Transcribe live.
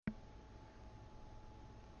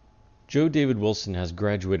Joe David Wilson has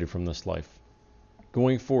graduated from this life.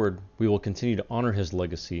 Going forward, we will continue to honor his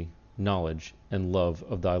legacy, knowledge, and love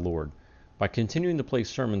of thy Lord by continuing to play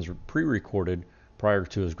sermons pre-recorded prior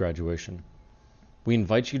to his graduation. We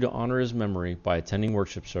invite you to honor his memory by attending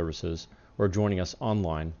worship services or joining us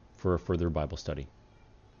online for a further Bible study.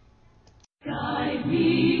 Guide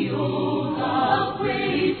me, O thou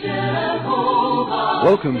great Jehovah.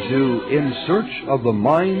 Welcome to In Search of the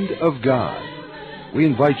Mind of God. We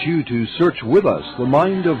invite you to search with us the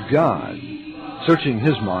mind of God. Searching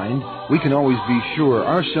His mind, we can always be sure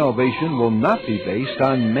our salvation will not be based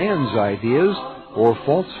on man's ideas or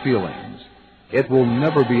false feelings. It will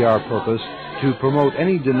never be our purpose to promote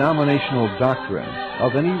any denominational doctrine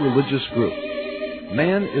of any religious group.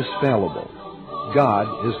 Man is fallible.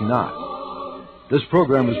 God is not. This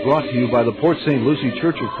program is brought to you by the Port St. Lucie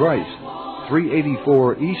Church of Christ,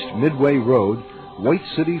 384 East Midway Road, White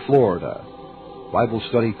City, Florida. Bible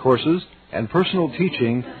study courses and personal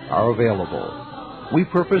teaching are available. We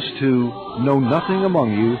purpose to know nothing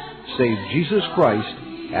among you save Jesus Christ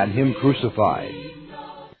and Him crucified.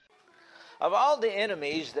 Of all the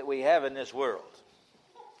enemies that we have in this world,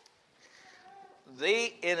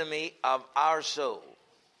 the enemy of our soul,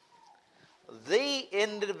 the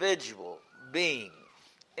individual being,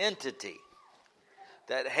 entity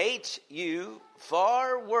that hates you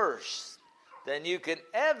far worse than you can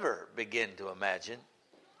ever begin to imagine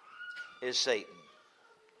is Satan.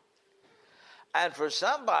 And for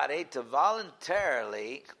somebody to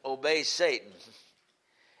voluntarily obey Satan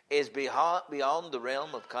is beyond the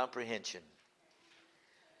realm of comprehension.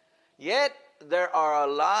 Yet there are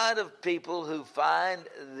a lot of people who find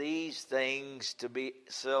these things to be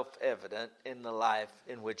self-evident in the life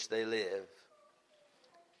in which they live.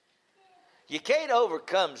 You can't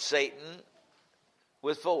overcome Satan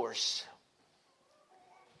with force.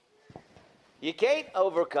 You can't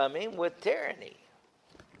overcome him with tyranny.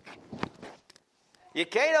 You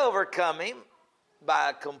can't overcome him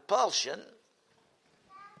by compulsion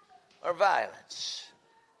or violence.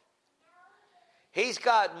 He's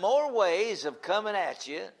got more ways of coming at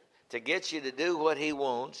you to get you to do what he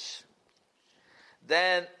wants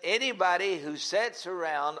than anybody who sits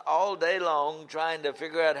around all day long trying to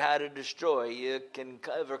figure out how to destroy you can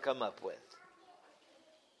ever come up with.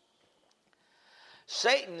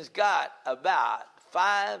 Satan's got about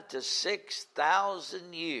 5,000 to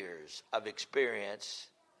 6,000 years of experience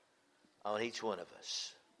on each one of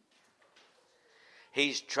us.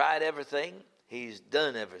 He's tried everything. He's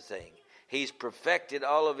done everything. He's perfected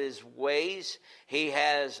all of his ways. He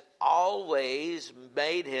has always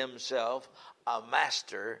made himself a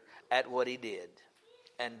master at what he did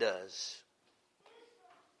and does.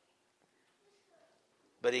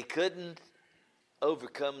 But he couldn't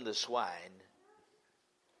overcome the swine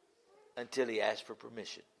until he asked for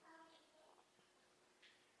permission.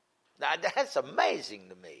 Now that's amazing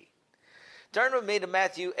to me. Turn with me to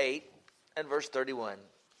Matthew 8 and verse 31.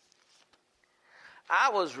 I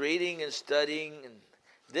was reading and studying, and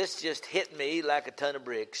this just hit me like a ton of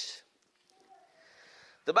bricks.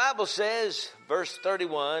 The Bible says, verse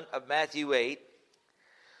 31 of Matthew 8,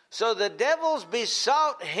 so the devils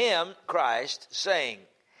besought him, Christ, saying,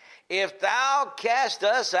 if thou cast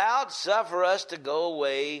us out, suffer us to go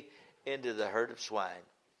away into the herd of swine.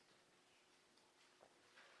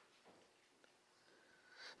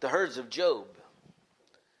 The herds of Job,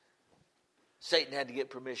 Satan had to get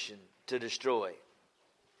permission to destroy.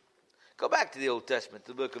 Go back to the Old Testament,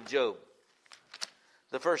 the book of Job,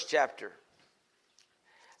 the first chapter.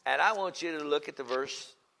 And I want you to look at the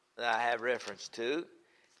verse that I have reference to,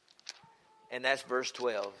 and that's verse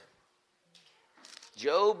 12.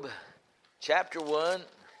 Job chapter 1,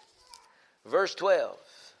 verse 12.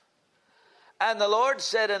 And the Lord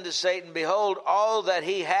said unto Satan, behold, all that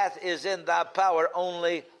he hath is in thy power,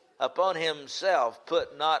 only upon himself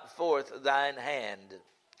put not forth thine hand.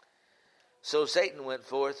 So Satan went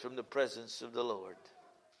forth from the presence of the Lord.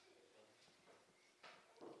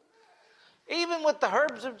 Even with the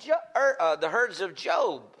herds of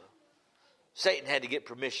Job, Satan had to get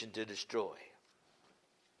permission to destroy.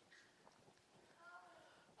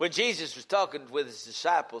 When Jesus was talking with his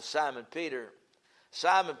disciple, Simon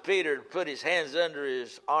Peter put his hands under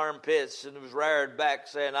his armpits and was reared back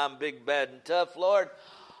saying, I'm big, bad, and tough, Lord.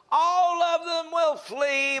 All of them will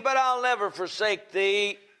flee, but I'll never forsake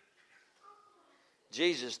thee.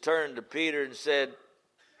 Jesus turned to Peter and said,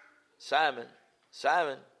 Simon,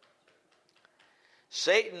 Simon,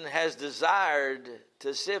 Satan has desired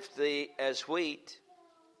to sift thee as wheat,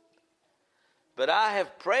 but I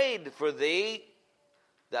have prayed for thee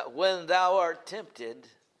that when thou art tempted,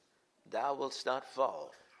 thou wilt not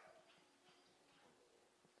fall.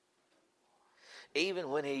 even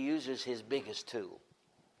when he uses his biggest tool,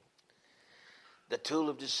 the tool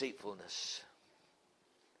of deceitfulness,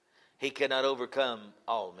 he cannot overcome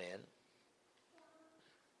all men.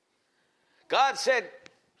 God said,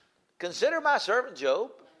 consider my servant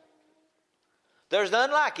Job. There's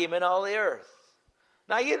none like him in all the earth.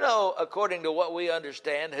 Now, you know, according to what we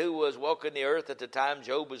understand, who was walking the earth at the time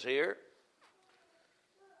Job was here?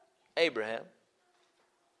 Abraham.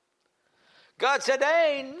 God said,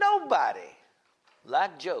 there ain't nobody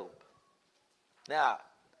like Job. Now,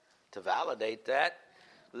 to validate that,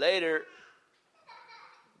 later,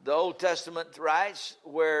 the Old Testament writes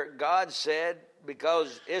where God said,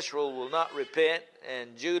 because Israel will not repent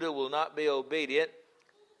and Judah will not be obedient,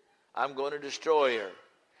 I'm going to destroy her.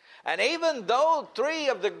 And even though 3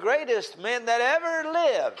 of the greatest men that ever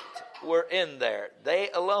lived were in there, they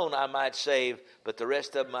alone I might save, but the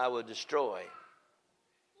rest of them I would destroy.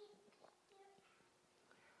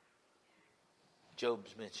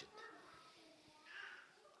 Job's mentioned.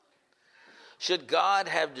 Should God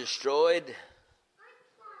have destroyed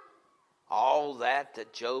all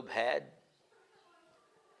that Job had?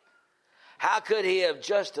 How could he have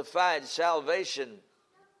justified salvation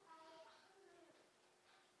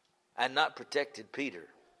and not protected Peter?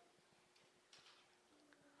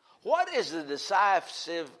 What is the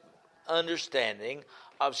decisive understanding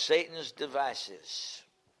of Satan's devices?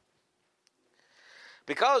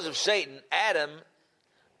 Because of Satan, Adam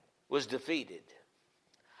was defeated.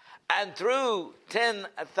 And through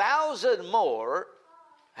 10,000 more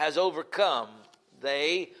has overcome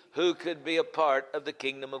they who could be a part of the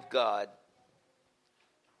kingdom of God.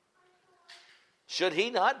 Should he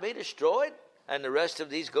not be destroyed and the rest of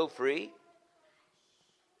these go free?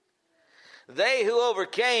 They who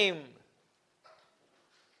overcame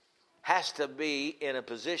has to be in a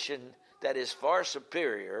position that is far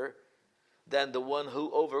superior than the one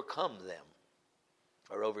who overcome them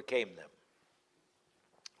or overcame them.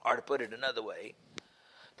 Or to put it another way,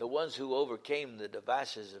 the ones who overcame the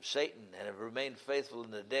devices of Satan and have remained faithful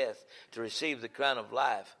in the death to receive the crown of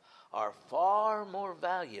life are far more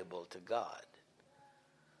valuable to God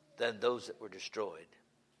than those that were destroyed.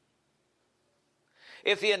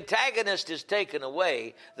 If the antagonist is taken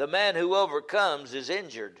away, the man who overcomes is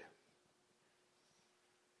injured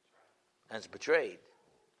and is betrayed.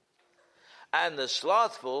 And the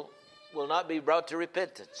slothful will not be brought to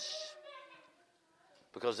repentance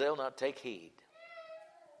because they'll not take heed.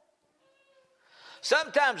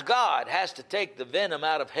 Sometimes God has to take the venom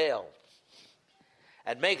out of hell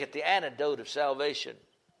and make it the antidote of salvation.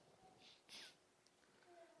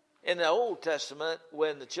 In the Old Testament,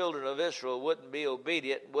 when the children of Israel wouldn't be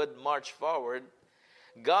obedient, wouldn't march forward,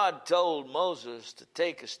 God told Moses to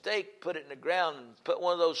take a stake, put it in the ground, and put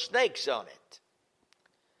one of those snakes on it.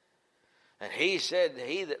 And he said,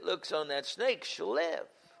 he that looks on that snake shall live.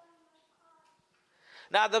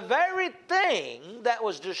 Now, the very thing that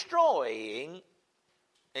was destroying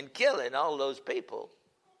and killing all those people,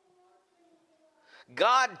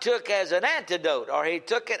 God took as an antidote, or he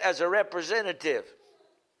took it as a representative.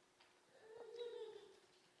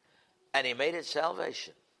 And he made it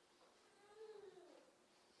salvation.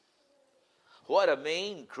 What a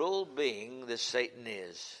mean, cruel being this Satan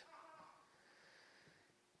is.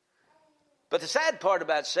 But the sad part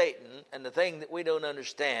about Satan, and the thing that we don't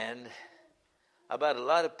understand about a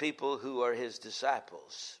lot of people who are his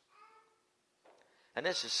disciples, and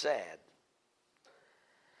this is sad,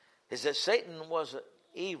 is that Satan wasn't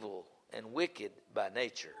evil and wicked by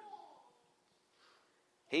nature.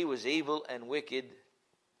 He was evil and wicked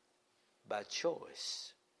by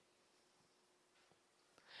choice.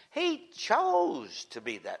 He chose to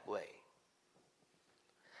be that way.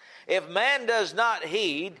 If man does not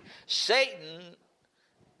heed, Satan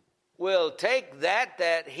will take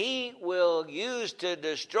that he will use to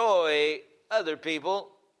destroy other people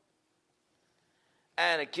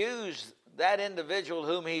and accuse that individual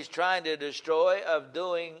whom he's trying to destroy of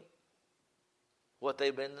doing what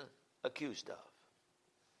they've been accused of.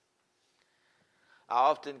 I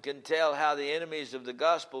often can tell how the enemies of the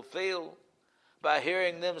gospel feel by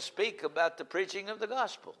hearing them speak about the preaching of the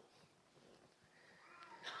gospel.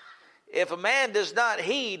 If a man does not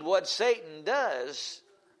heed what Satan does,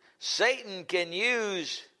 Satan can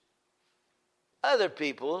use other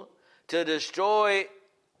people to destroy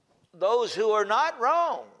those who are not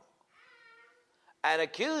wrong and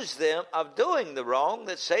accuse them of doing the wrong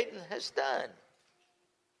that Satan has done.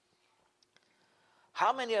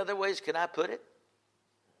 How many other ways can I put it?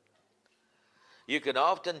 You can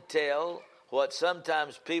often tell what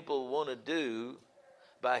sometimes people want to do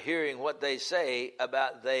by hearing what they say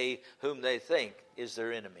about they whom they think is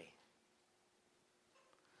their enemy.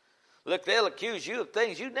 Look, they'll accuse you of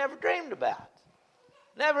things you never dreamed about,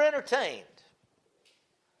 never entertained.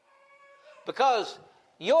 Because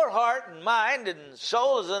your heart and mind and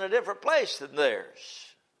soul is in a different place than theirs.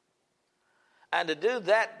 And to do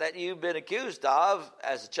that you've been accused of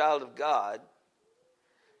as a child of God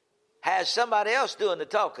has somebody else doing the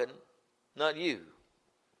talking, not you.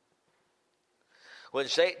 When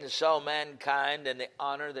Satan saw mankind and the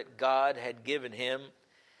honor that God had given him,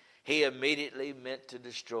 he immediately meant to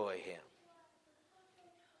destroy him.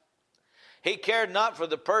 He cared not for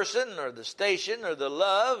the person or the station or the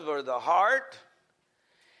love or the heart.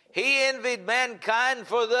 He envied mankind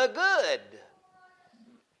for the good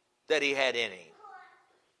that he had in him.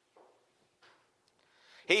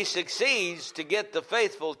 He succeeds to get the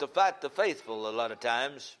faithful to fight the faithful a lot of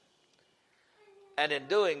times, and in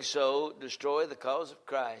doing so, destroy the cause of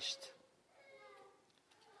Christ.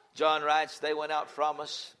 John writes, they went out from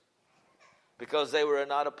us because they were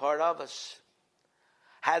not a part of us.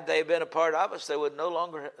 Had they been a part of us, they would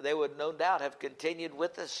no doubt have continued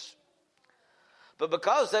with us. But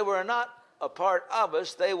because they were not a part of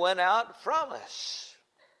us, they went out from us.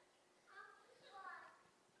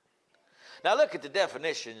 Now look at the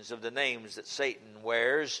definitions of the names that Satan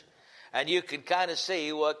wears, and you can kind of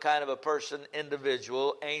see what kind of a person,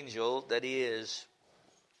 individual, angel that he is.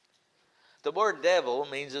 The word devil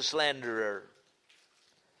means a slanderer.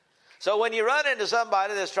 So when you run into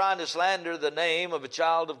somebody that's trying to slander the name of a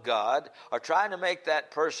child of God, or trying to make that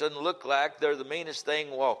person look like they're the meanest thing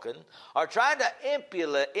walking, or trying to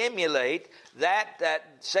emulate that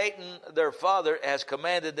Satan, their father, has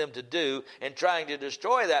commanded them to do, in trying to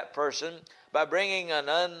destroy that person by bringing an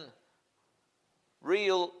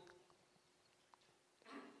unreal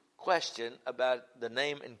question about the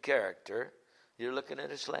name and character, you're looking at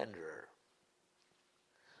a slanderer.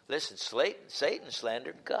 Listen, Satan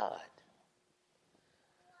slandered God.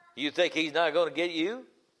 You think he's not going to get you?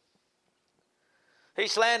 He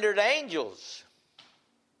slandered angels.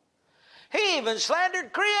 He even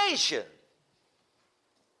slandered creation.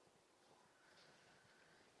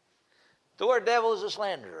 The word devil is a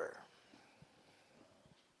slanderer.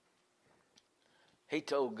 He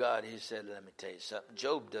told God, he said, let me tell you something.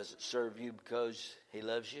 Job doesn't serve you because he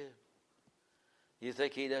loves you. You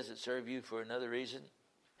think he doesn't serve you for another reason?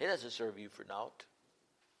 He doesn't serve you for naught.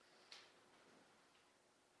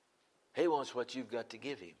 He wants what you've got to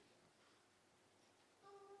give him.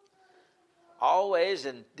 Always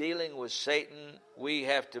in dealing with Satan, we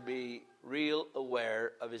have to be real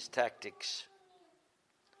aware of his tactics.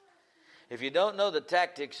 If you don't know the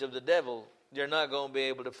tactics of the devil, you're not going to be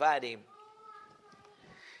able to fight him.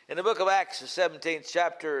 In the book of Acts, the 17th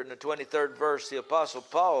chapter and the 23rd verse, the Apostle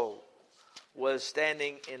Paul was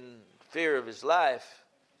standing in fear of his life.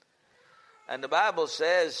 And the Bible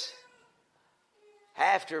says,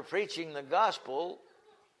 after preaching the gospel,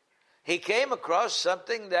 he came across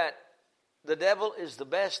something that the devil is the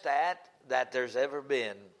best at that there's ever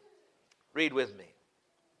been. Read with me.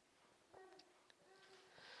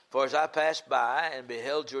 For as I passed by and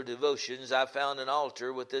beheld your devotions, I found an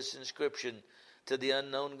altar with this inscription, to the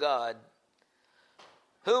unknown God.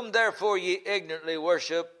 Whom therefore ye ignorantly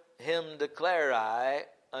worship, him declare I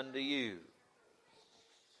unto you.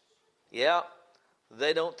 Yeah,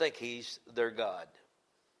 they don't think he's their God.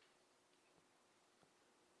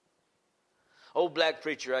 Old black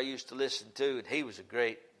preacher I used to listen to, and he was a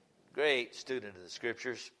great student of the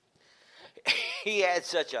scriptures. He had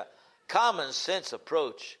such a common sense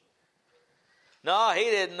approach. No, he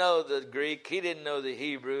didn't know the Greek. He didn't know the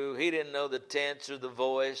Hebrew. He didn't know the tense or the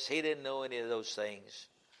voice. He didn't know any of those things.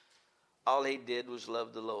 All he did was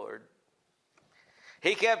love the Lord.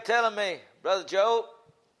 He kept telling me, Brother Joe,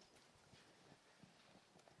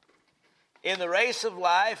 in the race of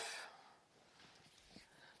life,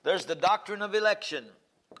 there's the doctrine of election.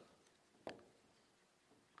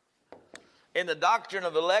 In the doctrine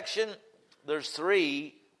of election, there's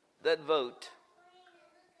 3 that vote.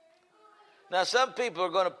 Now, some people are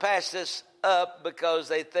going to pass this up because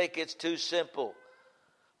they think it's too simple.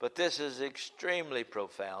 But this is extremely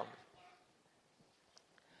profound.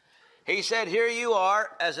 He said, here you are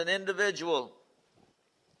as an individual.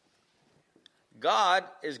 God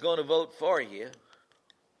is going to vote for you.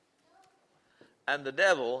 And the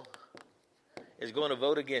devil is going to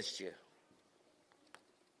vote against you.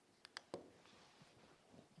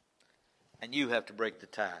 And you have to break the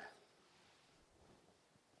tie.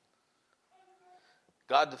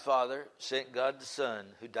 God the Father sent God the Son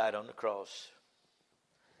who died on the cross.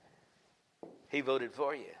 He voted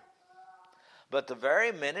for you. But the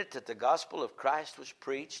very minute that the gospel of Christ was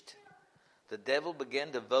preached, the devil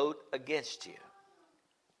began to vote against you.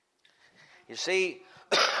 You see,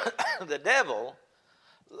 The devil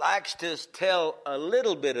likes to tell a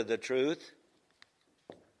little bit of the truth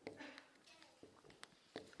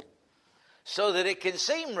so that it can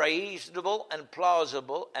seem reasonable and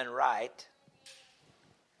plausible and right,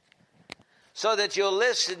 so that you'll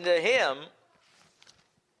listen to him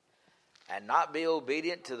and not be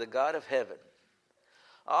obedient to the God of heaven.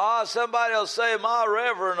 Somebody will say, my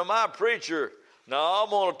reverend or my preacher. Now, I'm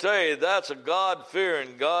going to tell you, that's a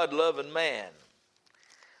God-fearing, God-loving man.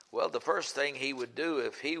 Well, the first thing he would do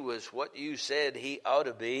if he was what you said he ought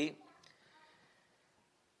to be,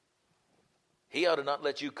 he ought to not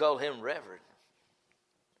let you call him reverend.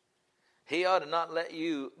 He ought to not let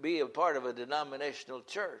you be a part of a denominational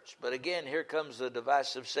church. But again, here comes the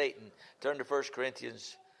device of Satan. Turn to 1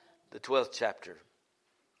 Corinthians, the 12th chapter.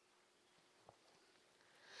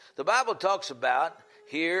 The Bible talks about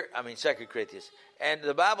here, 2 Corinthians, and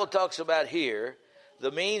the Bible talks about here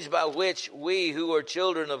the means by which we who are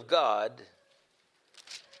children of God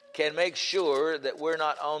can make sure that we're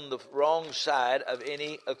not on the wrong side of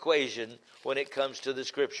any equation when it comes to the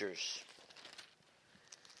Scriptures.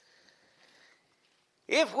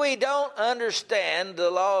 If we don't understand the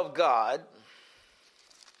law of God,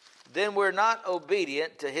 then we're not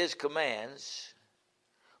obedient to his commands.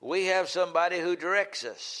 We have somebody who directs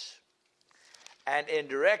us. And in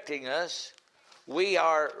directing us, we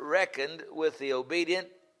are reckoned with the obedient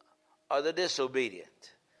or the disobedient.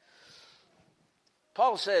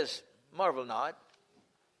 Paul says, marvel not,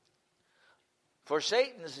 for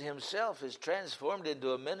Satan himself is transformed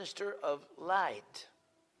into a minister of light.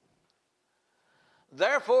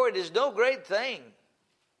 Therefore, it is no great thing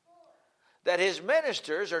that his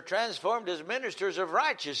ministers are transformed as ministers of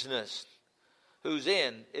righteousness, whose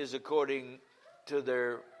end is according to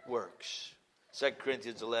their works. 2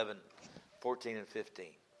 Corinthians 11, 14 and 15.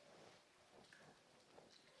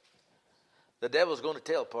 The devil's going to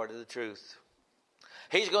tell part of the truth.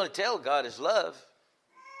 He's going to tell God is love.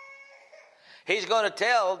 He's going to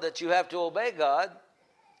tell that you have to obey God.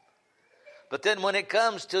 But then when it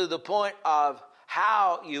comes to the point of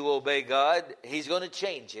how you obey God, he's going to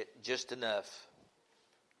change it just enough.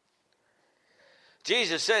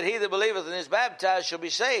 Jesus said, he that believeth and is baptized shall be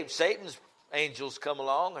saved. Satan's angels come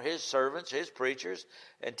along, or his servants, his preachers,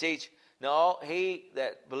 and teach. No, he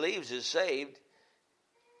that believes is saved,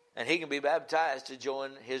 and he can be baptized to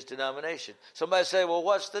join his denomination. Somebody say, well,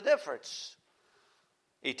 what's the difference?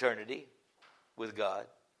 Eternity with God.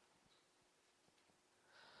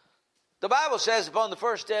 The Bible says upon the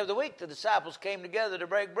first day of the week, the disciples came together to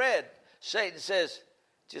break bread. Satan says,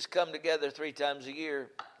 just come together 3 times a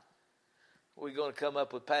year. We're going to come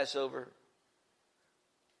up with Passover.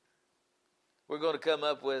 We're going to come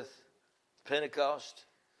up with Pentecost.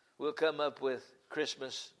 We'll come up with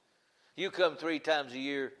Christmas. You come 3 times a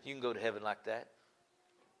year, you can go to heaven like that.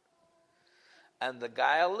 And the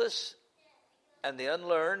guileless and the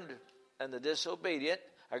unlearned and the disobedient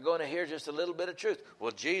are going to hear just a little bit of truth.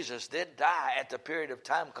 Well, Jesus did die at the period of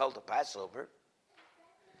time called the Passover.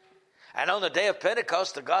 And on the day of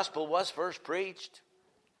Pentecost, the gospel was first preached.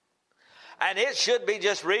 And it should be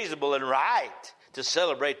just reasonable and right to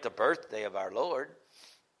celebrate the birthday of our Lord.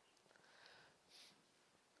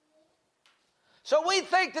 So we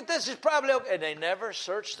think that this is probably okay. And they never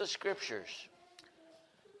search the Scriptures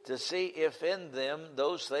to see if in them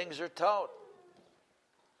those things are taught.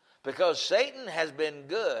 Because Satan has been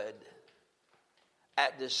good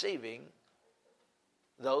at deceiving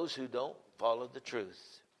those who don't follow the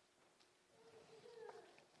truth.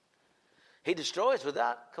 He destroys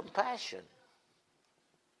without compassion.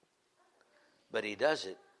 But he does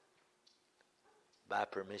it by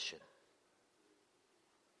permission.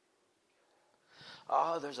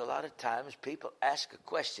 There's a lot of times people ask a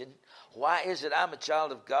question, why is it I'm a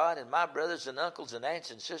child of God and my brothers and uncles and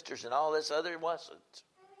aunts and sisters and all this other wasn't?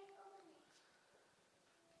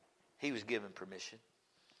 He was given permission.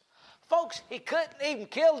 Folks, he couldn't even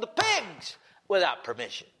kill the pigs without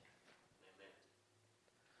permission.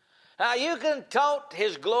 Now, you can taunt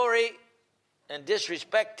his glory and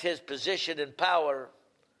disrespect his position and power,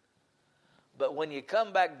 but when you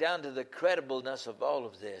come back down to the credibleness of all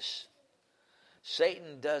of this,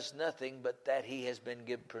 Satan does nothing but that he has been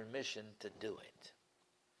given permission to do it.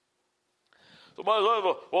 Somebody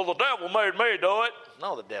says, well, the devil made me do it.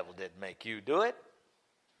 No, the devil didn't make you do it.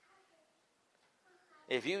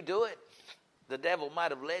 If you do it, the devil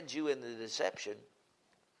might have led you into deception,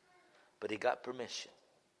 but he got permission.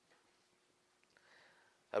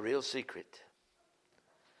 A real secret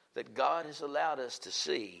that God has allowed us to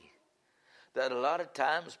see that a lot of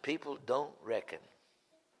times people don't reckon.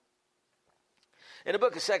 In the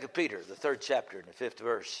book of 2 Peter, the 3rd chapter and the 5th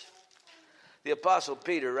verse, The Apostle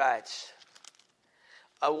Peter writes,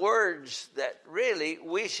 words that really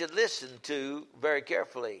we should listen to very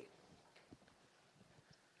carefully.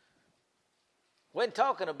 When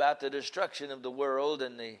talking about the destruction of the world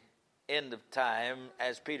and the end of time,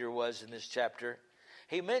 as Peter was in this chapter,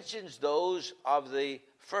 he mentions those of the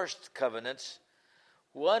first covenants,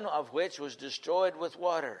 one of which was destroyed with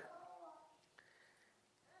water.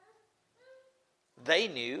 They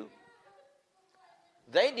knew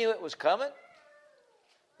it was coming.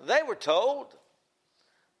 They were told.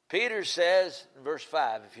 Peter says in verse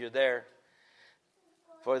 5, if you're there,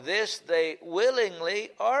 for this they willingly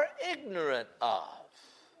are ignorant of.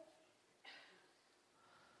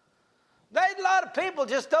 A lot of people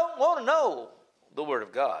just don't want to know the Word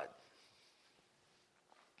of God.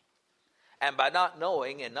 And by not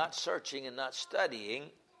knowing and not searching and not studying,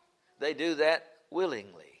 they do that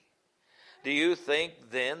willingly. Do you think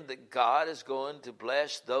then that God is going to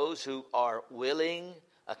bless those who are willing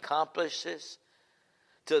accomplices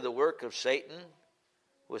to the work of Satan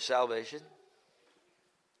with salvation?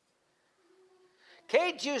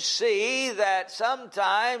 Can't you see that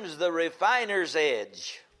sometimes the refiner's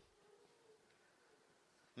edge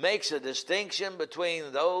makes a distinction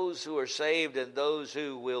between those who are saved and those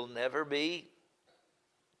who will never be?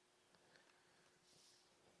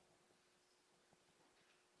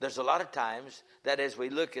 There's a lot of times that as we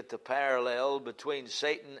look at the parallel between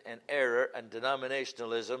Satan and error and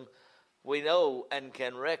denominationalism, we know and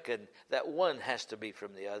can reckon that one has to be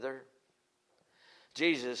from the other.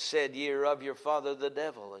 Jesus said, "Ye are of your father the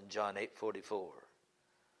devil," in John 8:44.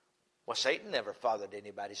 Well, Satan never fathered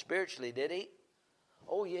anybody spiritually, did he?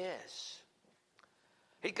 Oh, yes.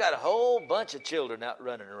 He got a whole bunch of children out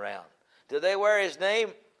running around. Do they wear his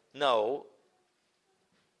name? No.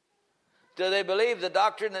 Do they believe the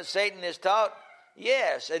doctrine that Satan is taught?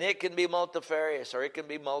 Yes, and it can be multifarious, or it can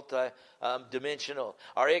be multi-dimensional,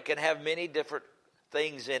 or it can have many different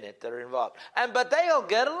things in it that are involved. But they'll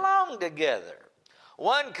get along together.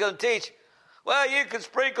 One can teach, well, you can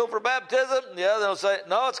sprinkle for baptism. The other will say,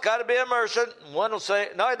 no, it's got to be immersion. One will say,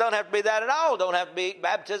 no, it don't have to be that at all. It don't have to be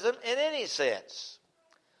baptism in any sense.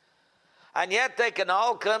 And yet they can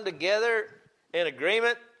all come together in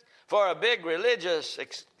agreement for a big religious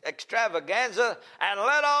extravaganza and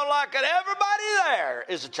let on like that everybody there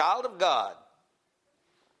is a child of God,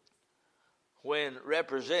 when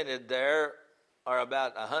represented there are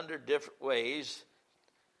about 100 different ways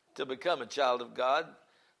to become a child of God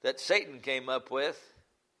that Satan came up with.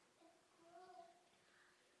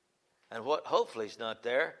 And what hopefully is not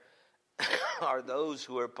there are those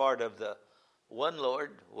who are part of the one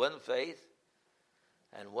Lord, one faith,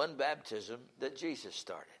 and one baptism that Jesus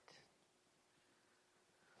started.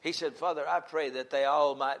 He said, Father, I pray that they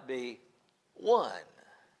all might be one,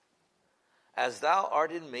 as thou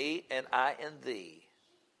art in me and I in thee,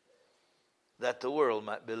 that the world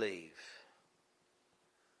might believe.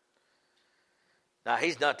 Now,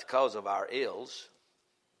 he's not the cause of our ills.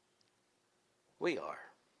 We are.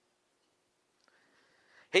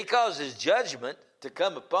 He causes judgment to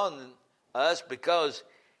come upon us because,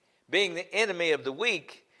 being the enemy of the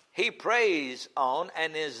weak, he preys on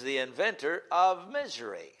and is the inventor of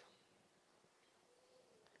misery.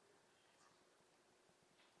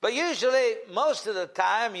 But usually, most of the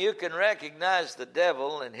time, you can recognize the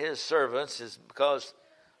devil and his servants is because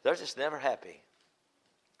they're just never happy.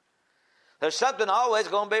 There's something always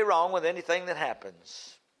going to be wrong with anything that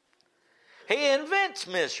happens. He invents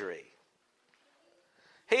misery.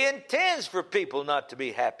 He intends for people not to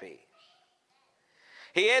be happy.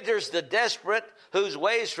 He enters the desperate whose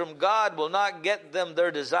ways from God will not get them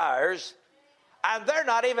their desires, and they're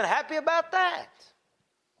not even happy about that.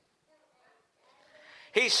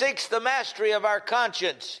 He seeks the mastery of our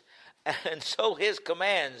conscience, and so his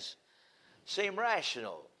commands seem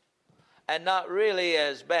rational and not really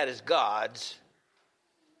as bad as God's.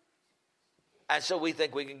 And so we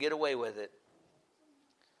think we can get away with it.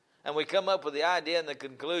 And we come up with the idea and the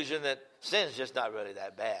conclusion that sin's just not really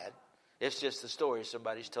that bad. It's just the story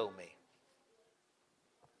somebody's told me.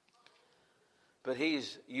 But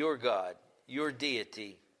he's your God, your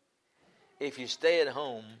deity. If you stay at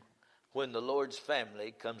home when the Lord's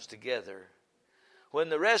family comes together, when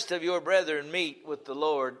the rest of your brethren meet with the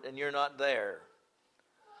Lord and you're not there,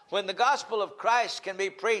 when the gospel of Christ can be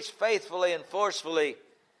preached faithfully and forcefully,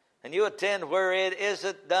 and you attend where it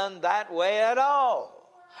isn't done that way at all,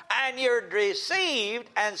 and you're deceived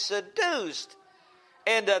and seduced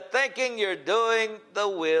into thinking you're doing the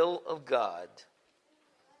will of God.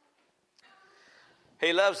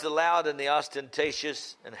 He loves the loud and the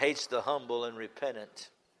ostentatious and hates the humble and repentant.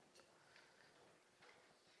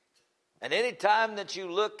 And any time that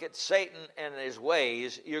you look at Satan and his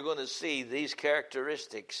ways, you're going to see these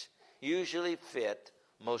characteristics usually fit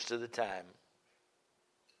most of the time.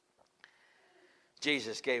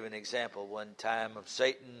 Jesus gave an example one time of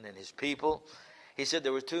Satan and his people. He said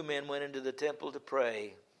there were two men went into the temple to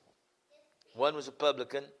pray. One was a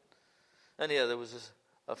publican and the other was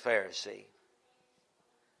a Pharisee.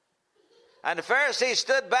 And the Pharisee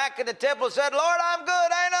stood back in the temple and said, Lord, I'm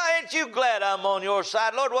good. Ain't you glad I'm on your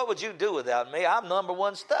side? Lord, what would you do without me? I'm number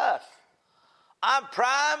one stuff. I'm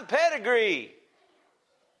prime pedigree.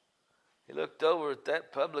 He looked over at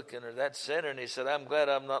that publican or that sinner and he said, I'm glad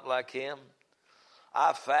I'm not like him.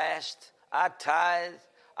 I fast. I tithe.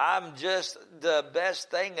 I'm just the best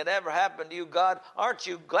thing that ever happened to you, God. Aren't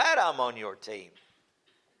you glad I'm on your team?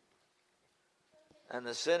 And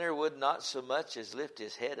the sinner would not so much as lift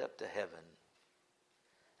his head up to heaven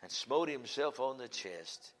and smote himself on the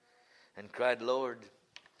chest and cried, Lord,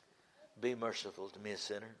 be merciful to me, a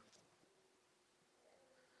sinner.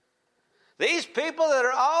 These people that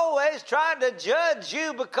are always trying to judge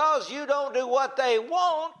you because you don't do what they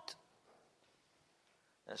want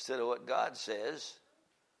instead of what God says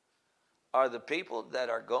are the people that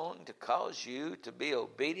are going to cause you to be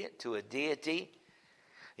obedient to a deity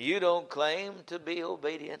you don't claim to be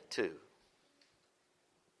obedient to.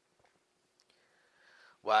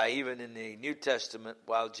 Why, even in the New Testament,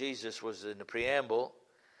 while Jesus was in the preamble,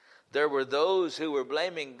 there were those who were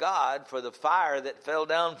blaming God for the fire that fell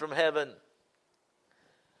down from heaven.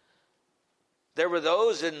 There were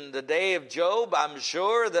those in the day of Job, I'm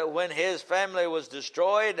sure, that when his family was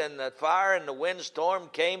destroyed and the fire and the windstorm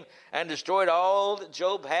came and destroyed all that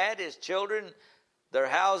Job had, his children, their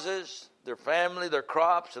houses, their family, their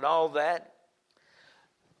crops, and all that,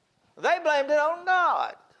 they blamed it on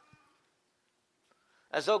God.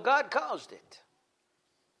 And so God caused it.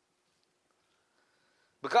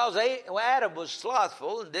 Because Adam was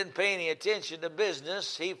slothful and didn't pay any attention to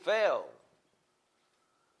business, he fell.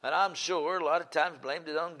 And I'm sure a lot of times blamed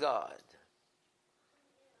it on God.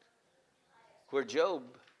 Where Job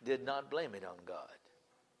did not blame it on God.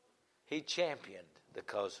 He championed the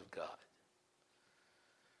cause of God.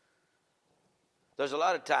 There's a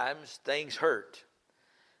lot of times things hurt.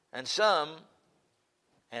 And some,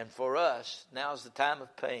 and for us, now's the time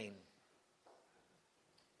of pain.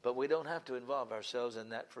 But we don't have to involve ourselves in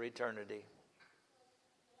that for eternity.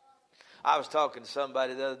 I was talking to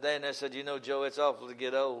somebody the other day and they said, you know, Joe, it's awful to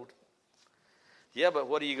get old. Yeah, but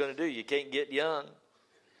what are you going to do? You can't get young.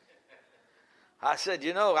 I said,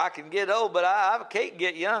 you know, I can get old, but I can't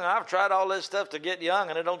get young. I've tried all this stuff to get young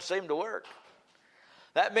and it don't seem to work.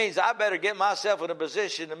 That means I better get myself in a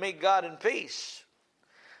position to meet God in peace.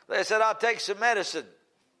 They said, I'll take some medicine.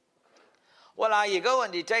 Well, now you go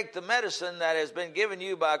and you take the medicine that has been given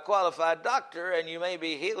you by a qualified doctor and you may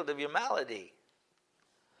be healed of your malady.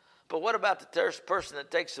 But what about the person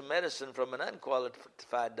that takes some medicine from an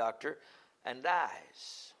unqualified doctor and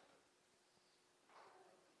dies?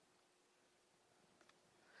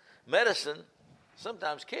 Medicine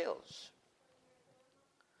sometimes kills.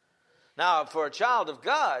 Now, for a child of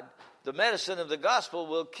God, the medicine of the gospel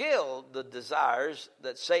will kill the desires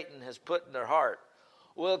that Satan has put in their heart,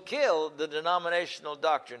 will kill the denominational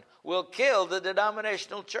doctrine, will kill the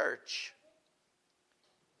denominational church.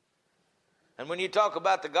 And when you talk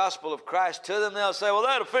about the gospel of Christ to them, they'll say, well,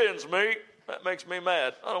 that offends me. That makes me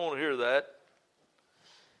mad. I don't want to hear that.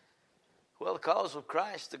 Well, the cause of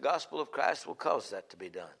Christ, the gospel of Christ will cause that to be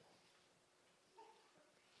done.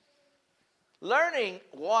 Learning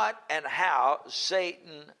what and how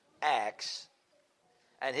Satan acts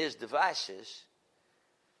and his devices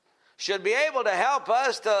should be able to help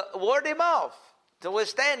us to ward him off, to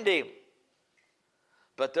withstand him.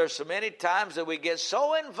 But there's so many times that we get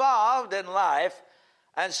so involved in life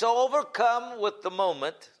and so overcome with the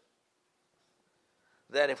moment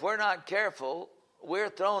that if we're not careful, we're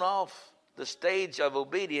thrown off the stage of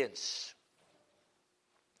obedience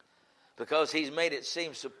because he's made it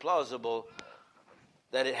seem so plausible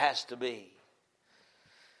that it has to be.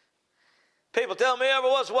 People tell me every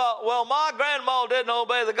once in a while, well, my grandma didn't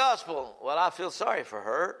obey the gospel. Well, I feel sorry for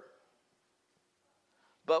her.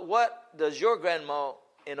 But what does your grandma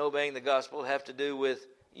in obeying the gospel have to do with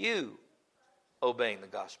you obeying the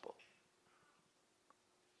gospel?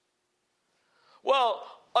 Well,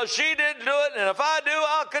 she didn't do it, and if I do,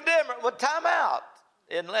 I'll condemn her. Well, time out.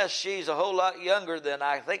 Unless she's a whole lot younger than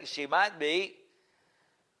I think she might be,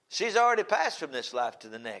 she's already passed from this life to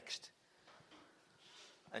the next.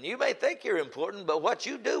 And you may think you're important, but what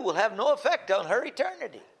you do will have no effect on her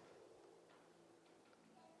eternity.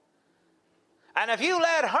 And if you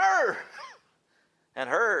let her and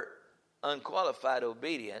her unqualified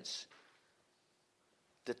obedience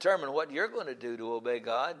determine what you're going to do to obey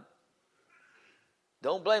God.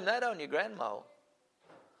 Don't blame that on your grandma.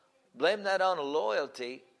 Blame that on a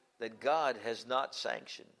loyalty that God has not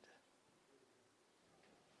sanctioned.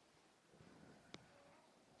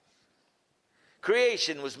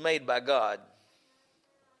 Creation was made by God.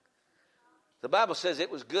 The Bible says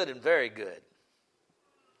it was good and very good.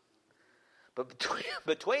 But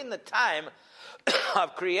between the time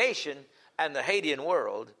of creation and the Hadean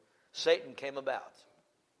world, Satan came about.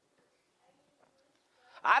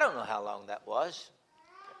 I don't know how long that was.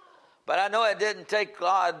 But I know it didn't take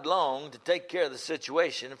God long to take care of the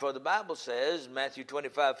situation. For the Bible says, Matthew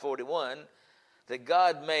 25:41, that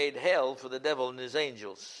God made hell for the devil and his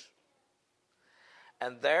angels.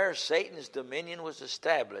 And there Satan's dominion was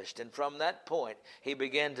established. And from that point, he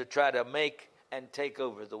began to try to make and take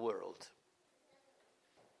over the world.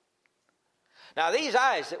 Now, these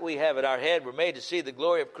eyes that we have at our head were made to see the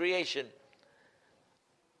glory of creation.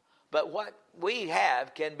 But what we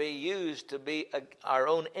have can be used to be our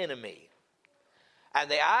own enemy. And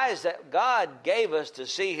the eyes that God gave us to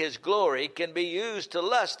see his glory can be used to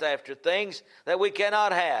lust after things that we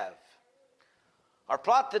cannot have, or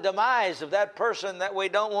plot the demise of that person that we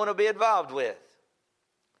don't want to be involved with.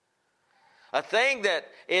 A thing that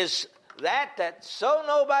is that so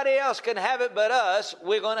nobody else can have it but us,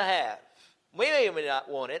 we're going to have. We may not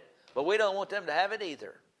want it, but we don't want them to have it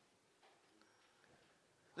either.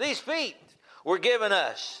 These feet were given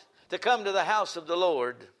us to come to the house of the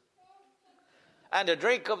Lord and to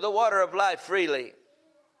drink of the water of life freely.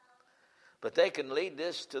 But they can lead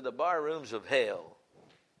us to the bar rooms of hell.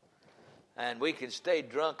 And we can stay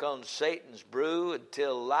drunk on Satan's brew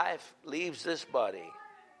until life leaves this body.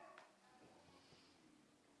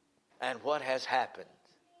 And what has happened?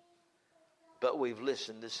 But we've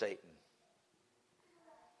listened to Satan.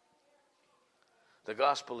 The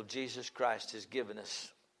gospel of Jesus Christ has given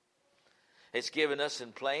us. It's given us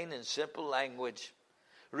in plain and simple language,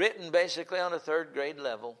 written basically on a third grade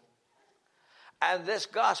level. And this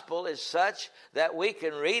gospel is such that we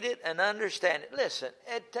can read it and understand it. Listen,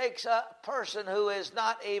 it takes a person who is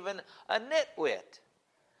not even a nitwit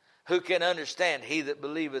who can understand, he that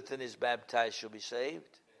believeth and is baptized shall be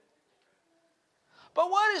saved.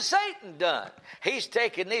 But what has Satan done? He's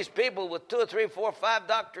taken these people with 2 or 3, 4, 5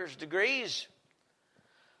 doctor's degrees,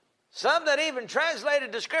 some that even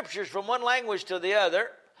translated the scriptures from one language to the other,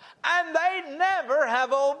 and they never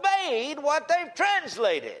have obeyed what they've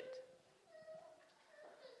translated.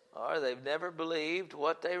 Or they've never believed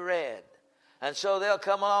what they read. And so they'll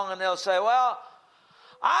come along and they'll say, well,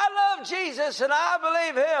 I love Jesus and I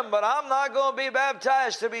believe him, but I'm not going to be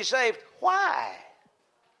baptized to be saved. Why?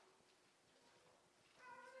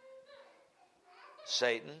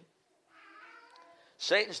 Satan's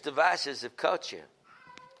devices have caught you.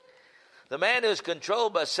 The man who is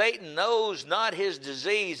controlled by Satan knows not his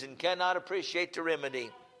disease and cannot appreciate the remedy,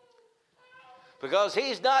 because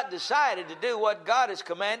he's not decided to do what God has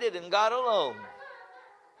commanded and God alone.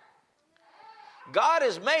 God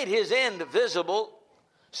has made his end visible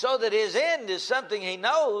so that his end is something he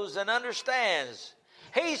knows and understands.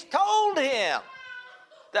 He's told him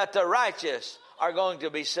that the righteous are going to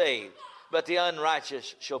be saved, but the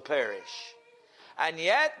unrighteous shall perish. And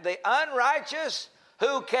yet the unrighteous,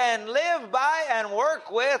 who can live by and work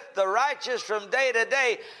with the righteous from day to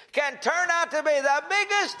day, can turn out to be the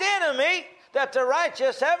biggest enemy that the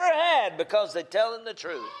righteous ever had, because they're telling the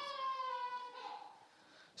truth.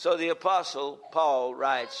 So the Apostle Paul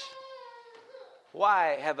writes,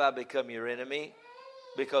 why have I become your enemy?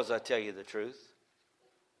 Because I tell you the truth.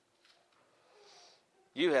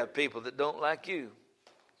 You have people that don't like you.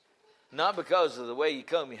 Not because of the way you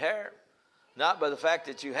comb your hair, not by the fact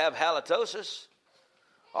that you have halitosis,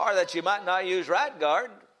 or that you might not use right guard.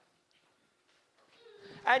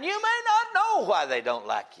 And you may not know why they don't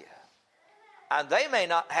like you. And they may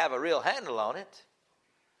not have a real handle on it.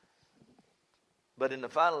 But in the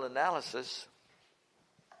final analysis,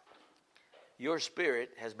 your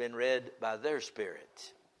spirit has been read by their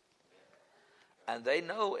spirit. And they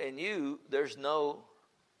know in you there's no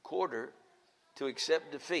quarter to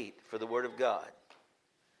accept defeat for the Word of God.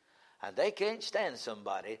 And they can't stand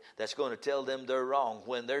somebody that's going to tell them they're wrong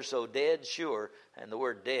when they're so dead sure, and the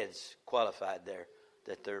word dead's qualified there,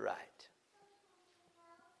 that they're right.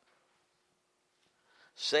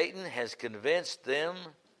 Satan has convinced them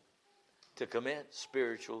to commit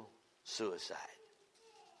spiritual suicide.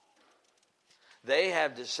 They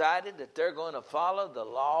have decided that they're going to follow the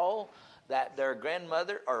law that their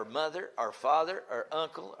grandmother or mother or father or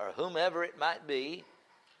uncle or whomever it might be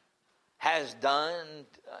has done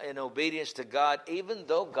in obedience to God, even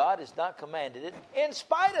though God has not commanded it, in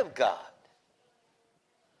spite of God.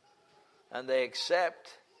 and they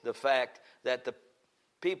accept the fact that the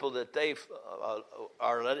people that they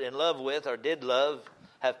are in love with or did love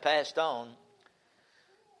have passed on,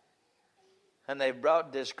 and they've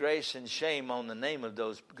brought disgrace and shame on the name of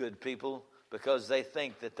those good people because they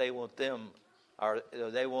think that they want them, or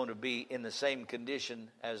they want to be in the same condition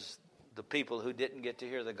as the people who didn't get to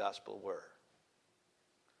hear the gospel were.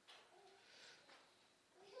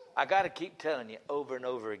 I got to keep telling you over and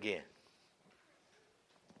over again.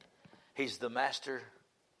 He's the master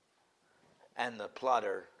and the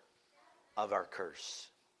plotter of our curse.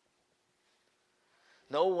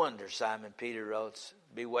 No wonder Simon Peter wrote,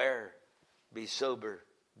 "Beware, be sober,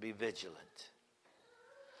 be vigilant.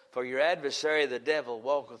 For your adversary the devil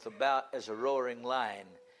walketh about as a roaring lion,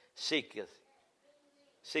 seeking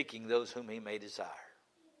those whom he may desire."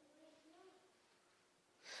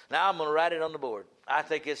 Now I'm going to write it on the board. I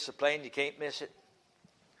think it's so plain you can't miss it.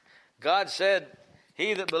 God said,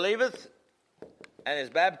 "He that believeth and is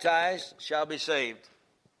baptized shall be saved."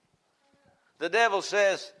 The devil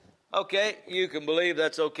says, "Okay, you can believe,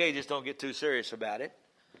 that's okay, just don't get too serious about it.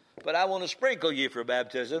 But I want to sprinkle you for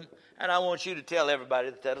baptism, and I want you to tell everybody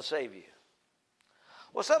that that'll save you."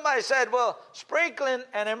 Well, somebody said, "Well, sprinkling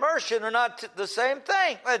and immersion are not the same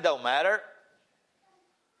thing." Well, it don't matter.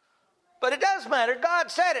 But it does matter.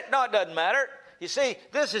 God said it. No, it doesn't matter. You see,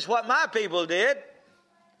 this is what my people did,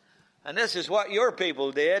 and this is what your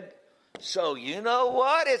people did. So you know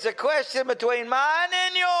what? It's a question between mine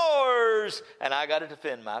and yours, and I got to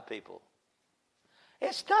defend my people.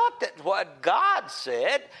 It's not that what God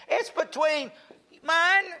said. It's between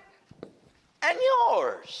mine and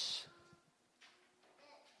yours.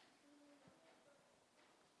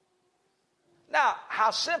 Now,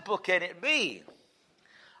 how simple can it be?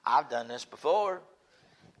 I've done this before.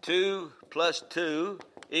 2 plus 2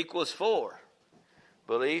 equals 4.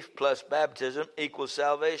 Belief plus baptism equals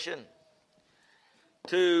salvation.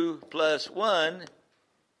 2 plus 1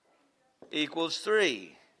 equals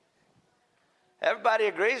 3. Everybody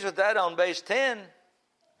agrees with that on base 10.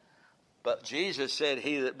 But Jesus said,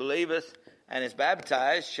 "He that believeth and is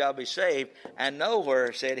baptized shall be saved." And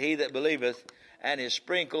nowhere said, "He that believeth and is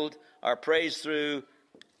sprinkled or prays through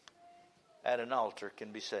at an altar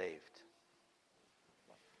can be saved."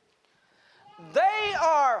 They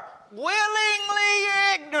are willingly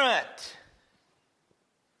ignorant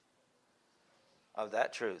of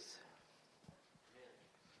that truth.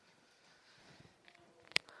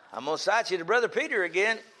 I'm going to cite you to Brother Peter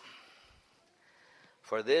again.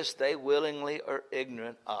 "For this they willingly are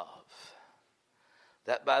ignorant of,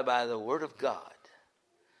 that by the word of God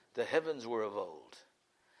the heavens were of old,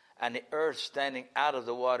 and the earth standing out of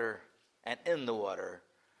the water and in the water,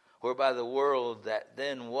 whereby the world that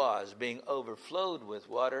then was, being overflowed with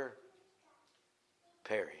water,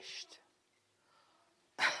 perished."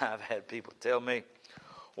 I've had people tell me,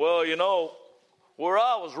 "Well, you know, where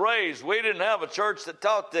I was raised, we didn't have a church that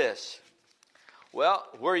taught this." Well,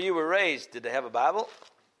 where you were raised, did they have a Bible?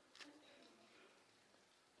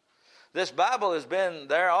 This Bible has been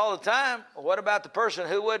there all the time. What about the person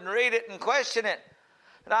who wouldn't read it and question it?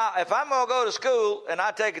 Now, if I'm going to go to school and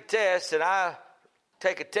I take a test and I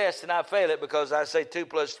fail it because I say 2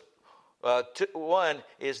 plus 1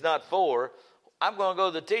 is not 4, I'm going to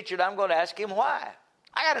go to the teacher and I'm going to ask him why.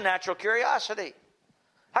 I got a natural curiosity.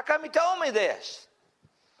 How come he told me this?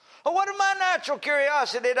 Well, what if my natural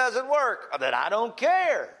curiosity doesn't work? Then I don't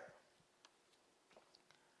care.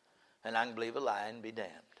 And I can believe a lie and be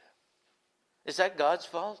damned. Is that God's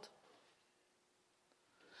fault?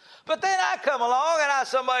 But then I come along and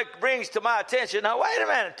somebody brings to my attention, "Now, wait a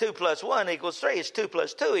minute, 2 plus 1 equals 3. It's 2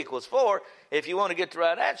 plus 2 equals 4. If you want to get the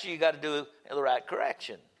right answer, you got to do the right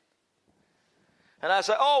correction." And I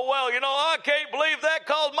say, "Oh, well, you know, I can't believe that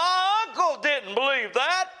because my uncle didn't believe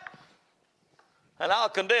that. And I'll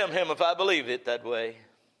condemn him if I believe it that way."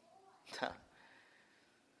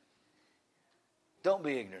 Don't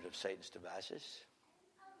be ignorant of Satan's devices.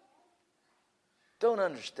 Don't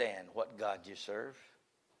understand what God you serve.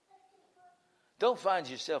 Don't find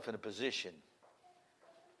yourself in a position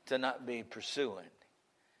to not be pursuing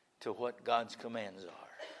to what God's commands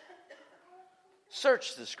are.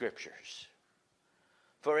 Search the Scriptures,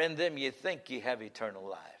 for in them you think you have eternal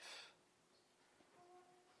life,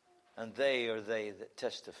 and they are they that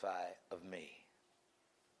testify of me.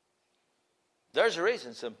 There's a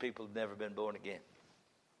reason some people have never been born again.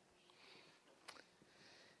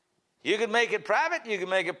 You can make it private, you can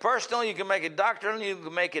make it personal, you can make it doctrinal, you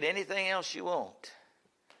can make it anything else you want.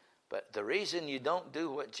 But the reason you don't do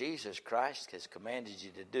what Jesus Christ has commanded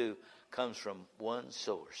you to do comes from one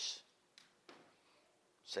source: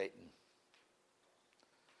 Satan.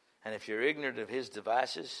 And if you're ignorant of his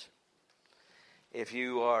devices, if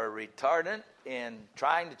you are retardant in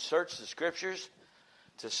trying to search the Scriptures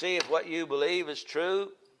to see if what you believe is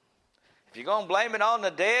true, if you're going to blame it on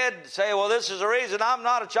the dead, say, well, this is the reason I'm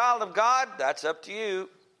not a child of God, that's up to you.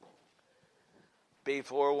 Be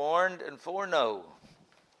forewarned and foreknow.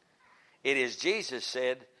 It is Jesus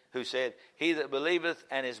who said, he that believeth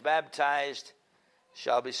and is baptized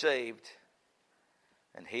shall be saved,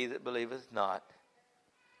 and he that believeth not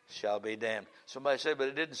shall be damned. Somebody say, but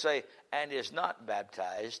it didn't say, and is not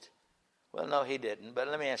baptized. Well, no, he didn't. But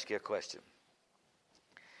let me ask you a question.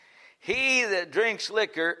 He that drinks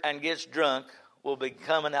liquor and gets drunk will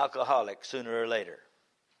become an alcoholic sooner or later.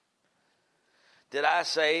 Did I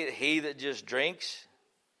say he that just drinks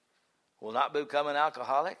will not become an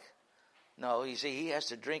alcoholic? No, you see, he has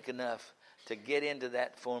to drink enough to get into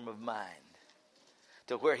that form of mind,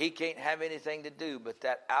 to where he can't have anything to do but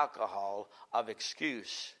that alcohol of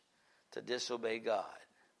excuse to disobey God.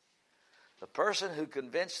 The person who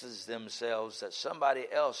convinces themselves that somebody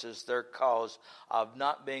else is their cause of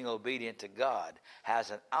not being obedient to God has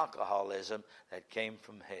an alcoholism that came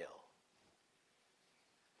from hell.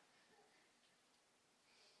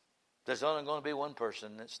 There's only going to be one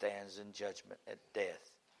person that stands in judgment at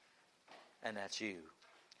death, and that's you.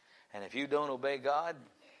 And if you don't obey God,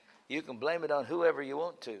 you can blame it on whoever you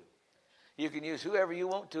want to. You can use whoever you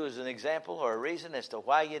want to as an example or a reason as to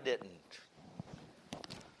why you didn't.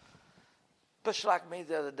 Just like me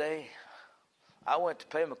the other day, I went to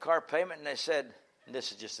pay my car payment, and they said, and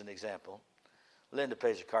this is just an example, Linda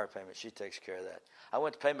pays her car payment. She takes care of that. I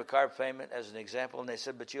went to pay my car payment as an example, and they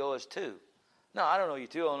said, but you owe us $2. No, I don't owe you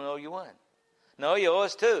 $2. I only owe you $1. No, you owe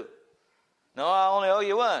us $2. No, I only owe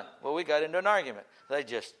you $1. Well, we got into an argument. They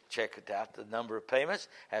just checked out the number of payments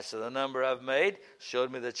as to the number I've made,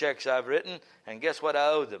 showed me the checks I've written, and guess what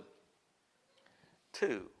I owed them?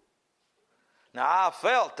 $2. Now, I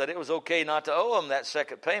felt that it was okay not to owe them that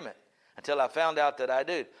second payment until I found out that I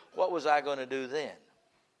did. What was I going to do then?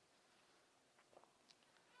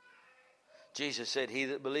 Jesus said, he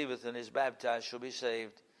that believeth and is baptized shall be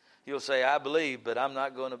saved. You'll say, I believe, but I'm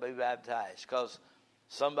not going to be baptized because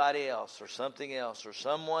somebody else or something else or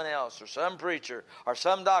someone else or some preacher or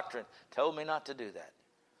some doctrine told me not to do that.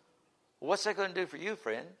 Well, what's that going to do for you,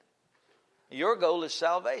 friend? Your goal is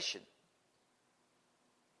salvation.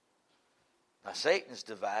 Now, Satan's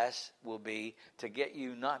device will be to get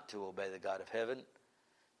you not to obey the God of heaven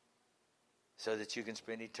so that you can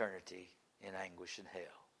spend eternity in anguish and hell.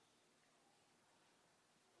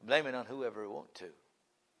 Blame it on whoever you want to.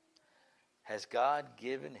 Has God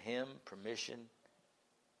given him permission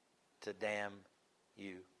to damn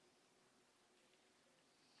you?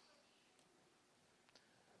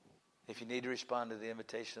 If you need to respond to the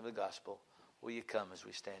invitation of the gospel, will you come as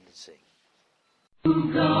we stand and sing?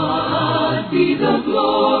 To God be the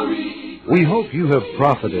glory. We hope you have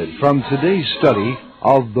profited from today's study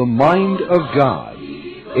of the Mind of God.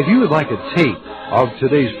 If you would like a tape of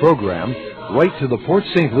today's program, write to the Port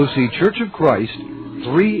St. Lucie Church of Christ,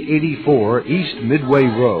 384 East Midway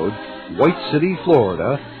Road, White City,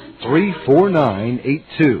 Florida,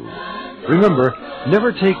 34982. Remember,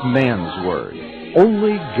 never take man's word,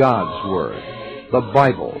 only God's word, the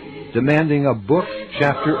Bible, demanding a book,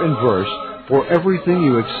 chapter, and verse for everything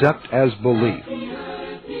you accept as belief.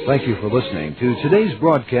 Thank you for listening to today's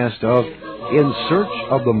broadcast of In Search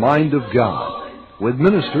of the Mind of God with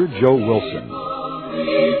Minister Joe Wilson.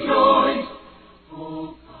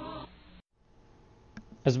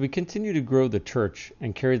 As we continue to grow the church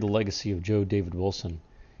and carry the legacy of Joe David Wilson,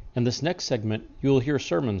 in this next segment, you will hear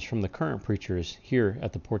sermons from the current preachers here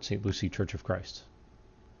at the Port St. Lucie Church of Christ.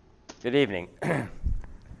 Good evening.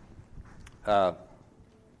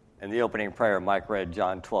 In the opening prayer, Mike read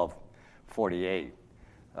John 12:48.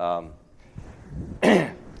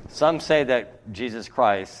 Some say that Jesus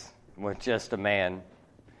Christ was just a man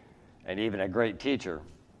and even a great teacher,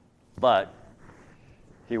 but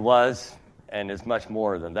he was and is much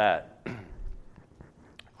more than that.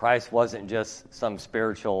 Christ wasn't just some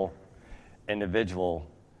spiritual individual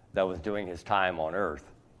that was doing his time on earth.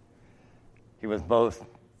 He was both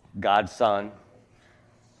God's Son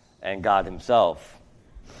and God himself,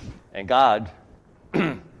 and God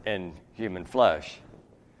in human flesh.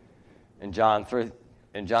 In John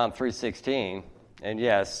 3:16, and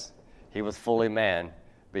yes, he was fully man,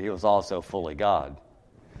 but he was also fully God.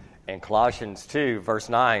 In Colossians 2, verse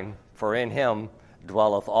 9, for in him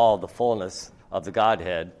dwelleth all the fullness of the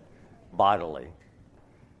Godhead bodily.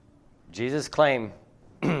 Jesus claimed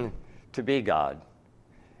to be God,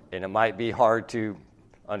 and it might be hard to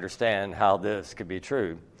understand how this could be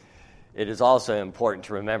true. It is also important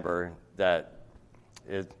to remember that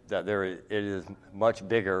is that it is much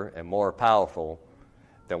bigger and more powerful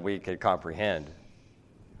than we could comprehend.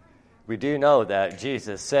 We do know that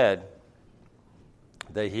Jesus said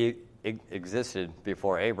that he existed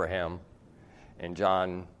before Abraham in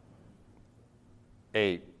John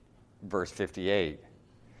 8, verse 58.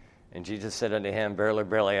 And Jesus said unto him, Verily,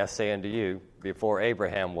 verily, I say unto you, before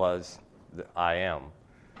Abraham was, I am.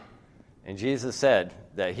 And Jesus said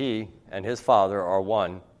that he and his Father are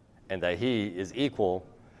one, and that he is equal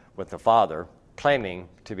with the Father, claiming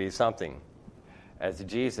to be something. As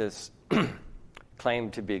Jesus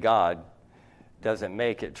claimed to be God doesn't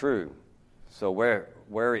make it true. So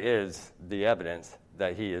where is the evidence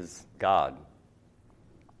that he is God?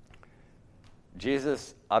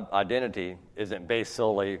 Jesus' identity isn't based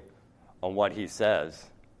solely on what he says,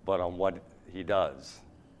 but on what he does.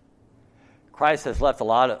 Christ has left a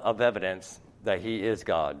lot of evidence that he is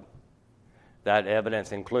God. That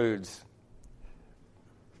evidence includes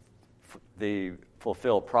the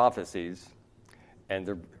fulfilled prophecies and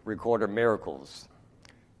the recorded miracles.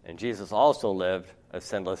 And Jesus also lived a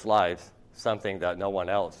sinless life, something that no one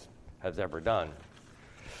else has ever done.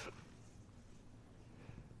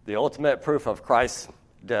 The ultimate proof of Christ's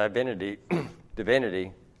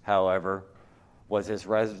divinity, however, was his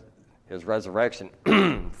resurrection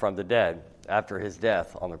from the dead after his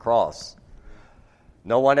death on the cross.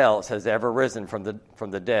 No one else has ever risen from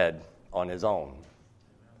the dead on his own.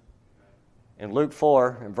 In Luke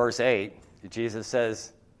 4, in verse 8, Jesus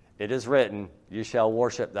says, It is written, You shall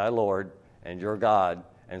worship thy Lord and your God,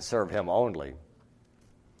 and serve him only.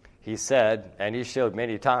 He said, and he showed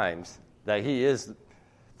many times, that he is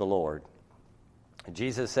the Lord.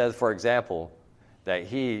 Jesus says, for example, that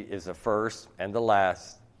he is the first and the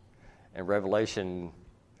last. In Revelation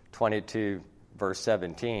 22, verse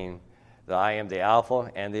 17, that I am the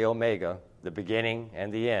Alpha and the Omega, the beginning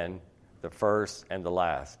and the end, the first and the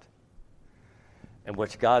last. In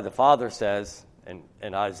which God the Father says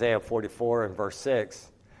in Isaiah 44 and verse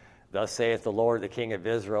 6, Thus saith the Lord, the King of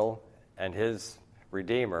Israel, and his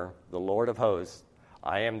Redeemer, the Lord of hosts,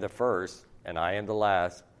 I am the first and I am the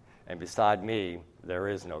last, and beside me there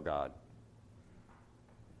is no God.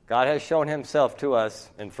 God has shown himself to us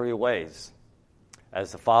in three ways: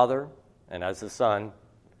 as the Father, and as the Son,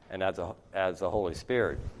 and as the Holy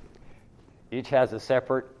Spirit. Each has a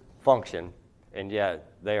separate function, and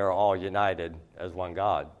yet they are all united as one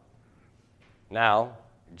God. Now,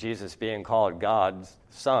 Jesus being called God's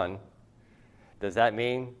Son, does that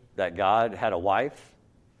mean that God had a wife?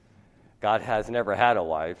 God has never had a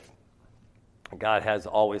wife. God has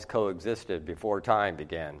always coexisted before time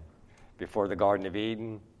began, before the Garden of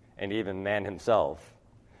Eden, and even man himself.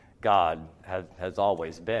 God has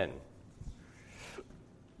always been.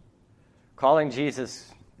 Calling Jesus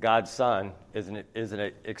God's Son is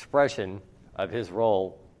an expression of his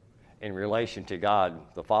role in relation to God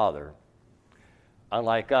the Father.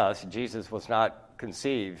 Unlike us, Jesus was not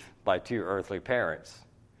conceived by two earthly parents.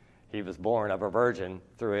 He was born of a virgin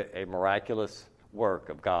through a miraculous work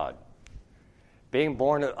of God. Being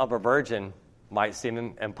born of a virgin might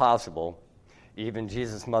seem impossible. Even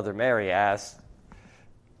Jesus' mother Mary asked,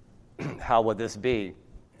 how would this be?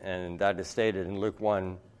 And that is stated in Luke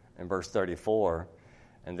 1 and verse 34.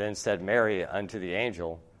 And then said Mary unto the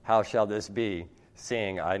angel, How shall this be,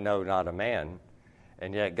 seeing I know not a man?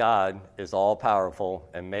 And yet God is all-powerful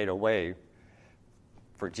and made a way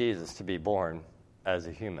for Jesus to be born as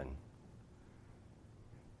a human.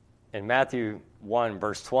 In Matthew 1,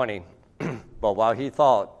 verse 20, But while he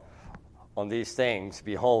thought on these things,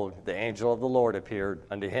 behold, the angel of the Lord appeared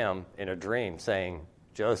unto him in a dream, saying,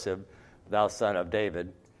 Joseph, thou son of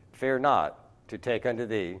David, fear not to take unto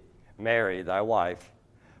thee Mary thy wife,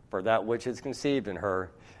 for that which is conceived in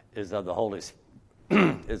her is of the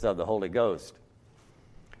Holy Ghost.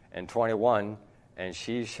 And 21, And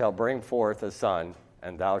she shall bring forth a son,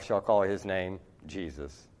 and thou shalt call his name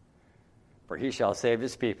Jesus, for he shall save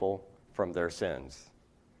his people from their sins.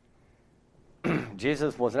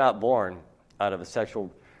 Jesus was not born out of a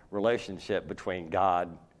sexual relationship between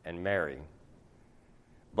God and Mary,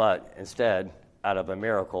 but instead out of a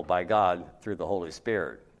miracle by God through the Holy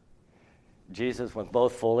Spirit. Jesus was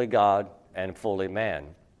both fully God and fully man.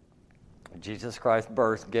 Jesus Christ's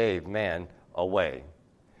birth gave man a way.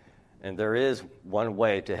 And there is one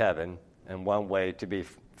way to heaven and one way to be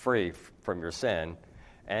free from your sin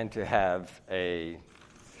and to have a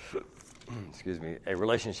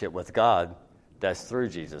relationship with God that's through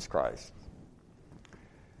Jesus Christ.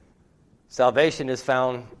 Salvation is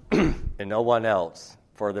found in no one else,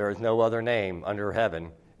 for there is no other name under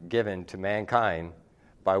heaven given to mankind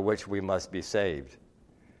by which we must be saved.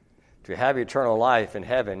 To have eternal life in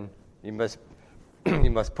heaven, you must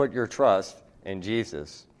you must put your trust in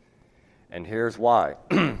Jesus. And here's why.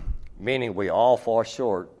 Meaning we all fall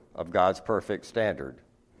short of God's perfect standard.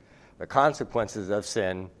 The consequences of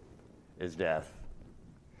sin is death.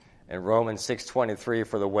 In Romans 6:23,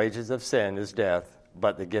 for the wages of sin is death,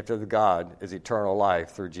 but the gift of God is eternal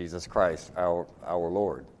life through Jesus Christ, our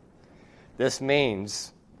Lord. This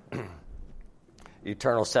means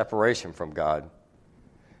eternal separation from God.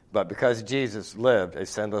 But because Jesus lived a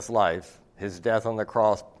sinless life, his death on the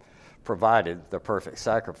cross provided the perfect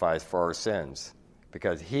sacrifice for our sins,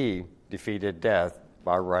 because he defeated death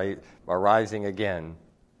by rising again,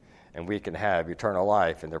 and we can have eternal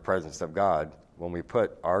life in the presence of God when we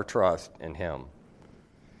put our trust in him.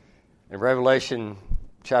 In Revelation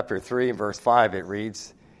chapter 3, verse 5, it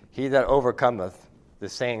reads, he that overcometh, the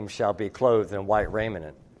same shall be clothed in white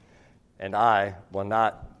raiment, and I will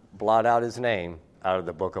not blot out his name out of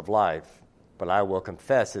the book of life, but I will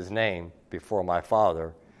confess his name before my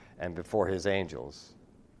Father and before his angels.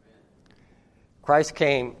 Christ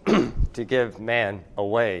came to give man a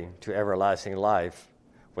way to everlasting life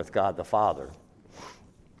with God the Father.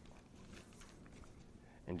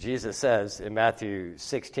 And Jesus says in Matthew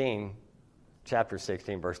 16, chapter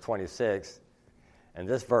 16, verse 26, and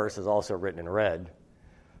this verse is also written in red,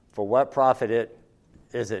 for what profit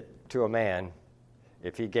is it to a man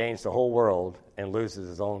if he gains the whole world and loses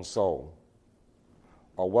his own soul?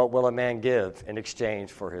 Or what will a man give in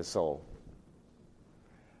exchange for his soul?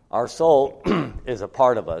 Our soul is a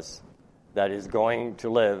part of us that is going to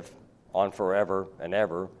live on forever and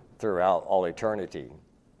ever throughout all eternity.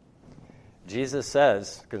 Jesus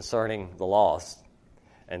says concerning the lost,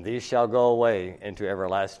 and these shall go away into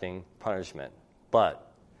everlasting punishment,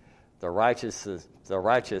 but the righteous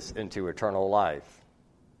into eternal life.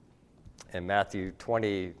 In Matthew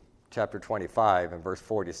 20, chapter 25, and verse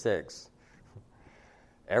 46,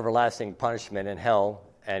 everlasting punishment in hell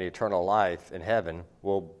and eternal life in heaven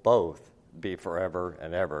will both be forever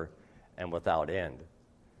and ever and without end.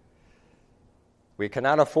 We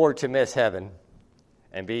cannot afford to miss heaven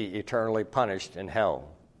and be eternally punished in hell.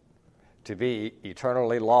 To be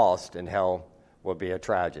eternally lost in hell will be a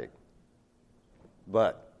tragic.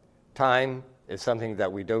 But time is something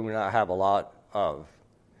that we do not have a lot of.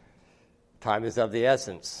 Time is of the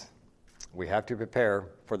essence. We have to prepare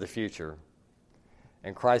for the future.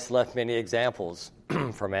 And Christ left many examples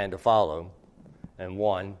for man to follow. And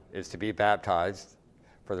one is to be baptized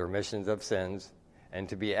for the remission of sins and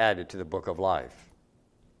to be added to the book of life.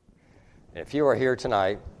 If you are here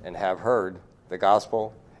tonight and have heard the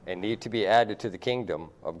gospel and need to be added to the kingdom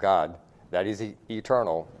of God that is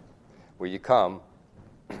eternal, will you come?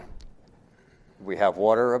 We have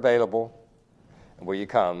water available. And will you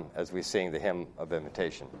come as we sing the hymn of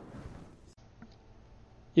invitation?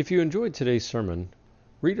 If you enjoyed today's sermon,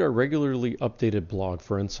 read our regularly updated blog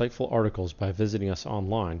for insightful articles by visiting us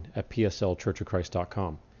online at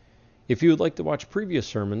pslchurchofchrist.com. If you would like to watch previous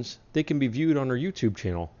sermons, they can be viewed on our YouTube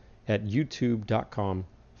channel at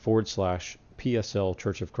youtube.com/PSL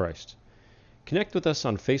Church of Christ. Connect with us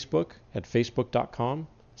on Facebook at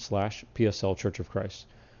facebook.com/PSL Church of Christ.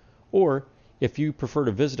 Or, if you prefer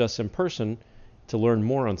to visit us in person to learn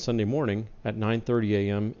more on Sunday morning at 9:30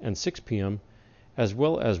 a.m. and 6 p.m., as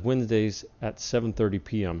well as Wednesdays at 7:30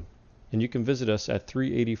 p.m., and you can visit us at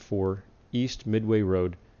 384 East Midway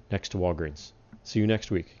Road next to Walgreens. See you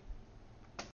next week.